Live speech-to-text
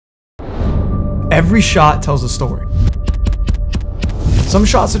Every shot tells a story. Some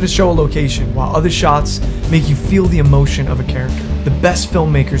shots are to show a location, while other shots make you feel the emotion of a character. The best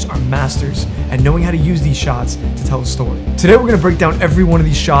filmmakers are masters at knowing how to use these shots to tell a story. Today we're going to break down every one of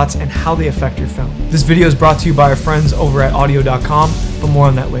these shots and how they affect your film. This video is brought to you by our friends over at audio.com, but more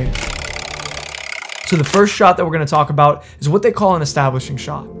on that later. So the first shot that we're going to talk about is what they call an establishing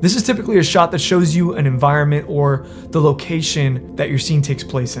shot. This is typically a shot that shows you an environment or the location that your scene takes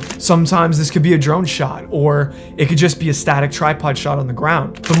place in. Sometimes this could be a drone shot, or it could just be a static tripod shot on the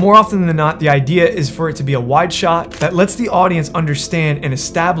ground. But more often than not, the idea is for it to be a wide shot that lets the audience understand and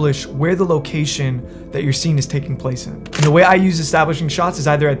establish where the location that your scene is taking place in. And the way I use establishing shots is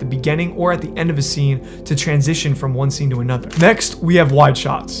either at the beginning or at the end of a scene to transition from one scene to another. Next, we have wide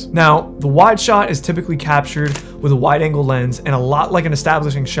shots. Now, the wide shot is typically captured with a wide angle lens, and a lot like an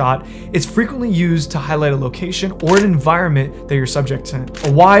establishing shot, it's frequently used to highlight a location or an environment that your subject's in.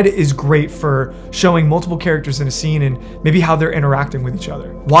 A wide is great for showing multiple characters in a scene and maybe how they're interacting with each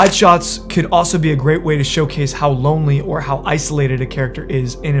other. Wide shots could also be a great way to showcase how lonely or how isolated a character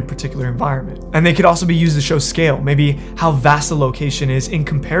is in a particular environment. And they could also be used to show scale, maybe how vast the location is in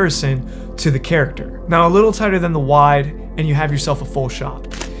comparison to the character. Now, a little tighter than the wide, and you have yourself a full shot.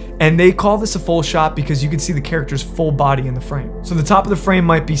 And they call this a full shot because you can see the character's full body in the frame. So the top of the frame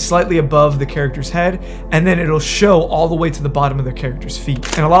might be slightly above the character's head, and then it'll show all the way to the bottom of the character's feet.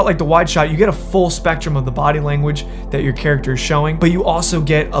 And a lot like the wide shot, you get a full spectrum of the body language that your character is showing, but you also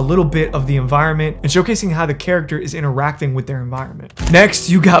get a little bit of the environment and showcasing how the character is interacting with their environment.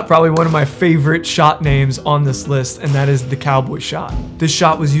 Next, you got probably one of my favorite shot names on this list, and that is the Cowboy Shot. This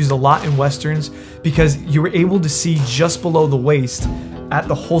shot was used a lot in Westerns because you were able to see just below the waist at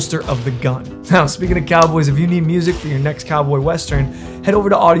the holster of the gun. Now, speaking of cowboys, if you need music for your next cowboy western, head over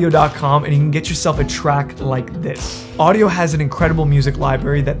to audio.com and you can get yourself a track like this. Audio has an incredible music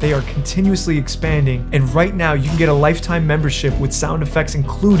library that they are continuously expanding, and right now you can get a lifetime membership with sound effects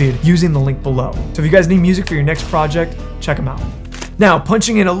included using the link below. So if you guys need music for your next project, check them out. Now,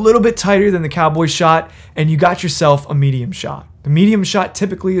 punching in a little bit tighter than the Cowboy Shot, and you got yourself a medium shot. The medium shot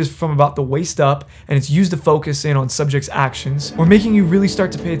typically is from about the waist up, and it's used to focus in on subjects' actions or making you really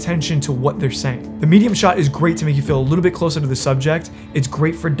start to pay attention to what they're saying. The medium shot is great to make you feel a little bit closer to the subject. It's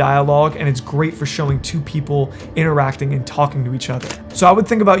great for dialogue, and it's great for showing two people interacting and talking to each other. So I would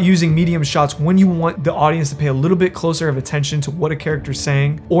think about using medium shots when you want the audience to pay a little bit closer of attention to what a character's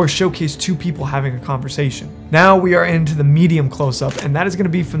saying or showcase two people having a conversation. Now we are into the medium close-up, and that is going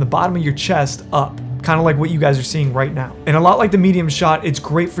to be from the bottom of your chest up, kind of like what you guys are seeing right now. And a lot like the medium shot, it's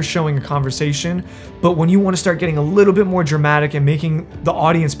great for showing a conversation, but when you want to start getting a little bit more dramatic and making the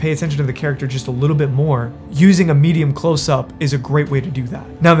audience pay attention to the character just a little bit more, using a medium close-up is a great way to do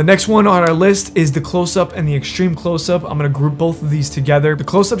that. Now, the next one on our list is the close-up and the extreme close-up. I'm going to group both of these together. The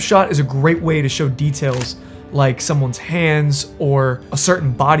close-up shot is a great way to show details like someone's hands or a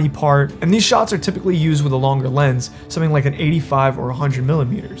certain body part, and these shots are typically used with a longer lens, something like an 85 or 100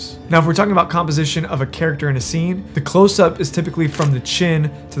 millimeters. Now, if we're talking about composition of a character in a scene, the close-up is typically from the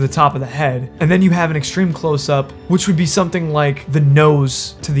chin to the top of the head, and then you have an extreme close-up, which would be something like the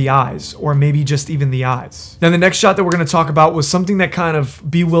nose to the eyes, or maybe just even the eyes. Now, the next shot that we're going to talk about was something that kind of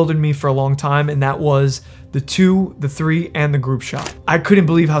bewildered me for a long time, and that was the 2, the 3, and the group shot. I couldn't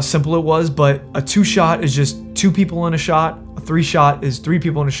believe how simple it was, but a 2 shot is just 2 people in a shot, a 3 shot is 3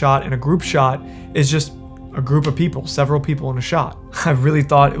 people in a shot, and a group shot is just a group of people, several people in a shot. I really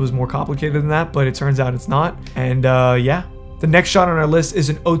thought it was more complicated than that, but it turns out it's not. And yeah. The next shot on our list is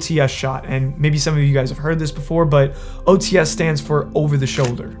an OTS shot, and maybe some of you guys have heard this before, but OTS stands for over the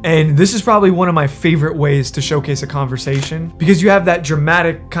shoulder. And this is probably one of my favorite ways to showcase a conversation because you have that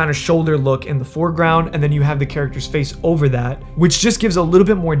dramatic kind of shoulder look in the foreground, and then you have the character's face over that, which just gives a little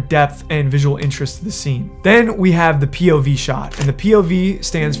bit more depth and visual interest to the scene. Then we have the POV shot, and the POV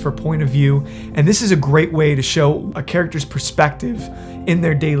stands for point of view, and this is a great way to show a character's perspective in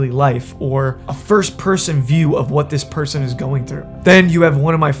their daily life or a first-person view of what this person is going through. Then you have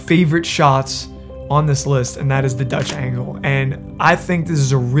one of my favorite shots on this list, and that is the Dutch angle. And I think this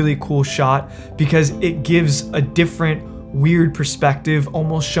is a really cool shot because it gives a different weird perspective,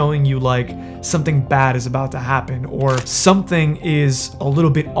 almost showing you like something bad is about to happen or something is a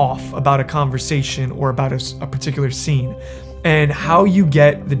little bit off about a conversation or about a particular scene. And how you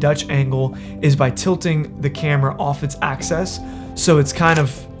get the Dutch angle is by tilting the camera off its axis, so it's kind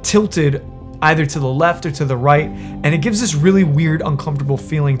of tilted either to the left or to the right, and it gives this really weird, uncomfortable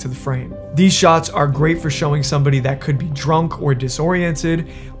feeling to the frame. These shots are great for showing somebody that could be drunk or disoriented,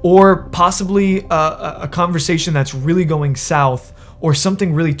 or possibly a conversation that's really going south, or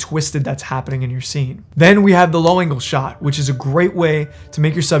something really twisted that's happening in your scene. Then we have the low angle shot, which is a great way to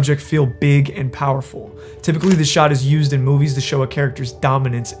make your subject feel big and powerful. Typically, the shot is used in movies to show a character's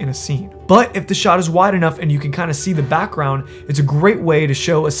dominance in a scene. But if the shot is wide enough and you can kind of see the background, it's a great way to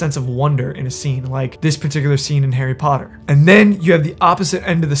show a sense of wonder in a scene, like this particular scene in Harry Potter. And then you have the opposite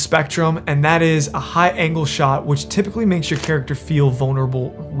end of the spectrum, and that is a high angle shot, which typically makes your character feel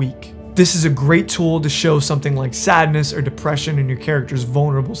vulnerable or weak. This is a great tool to show something like sadness or depression in your character's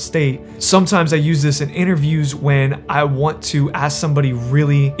vulnerable state. Sometimes I use this in interviews when I want to ask somebody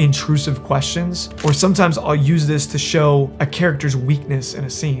really intrusive questions, or sometimes I'll use this to show a character's weakness in a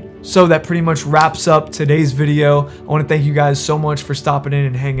scene. So that pretty much wraps up today's video. I want to thank you guys so much for stopping in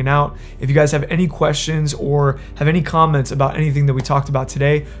and hanging out. If you guys have any questions or have any comments about anything that we talked about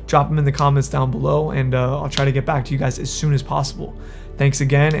today, drop them in the comments down below, and I'll try to get back to you guys as soon as possible. Thanks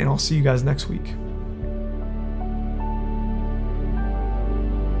again, and I'll see you guys next week.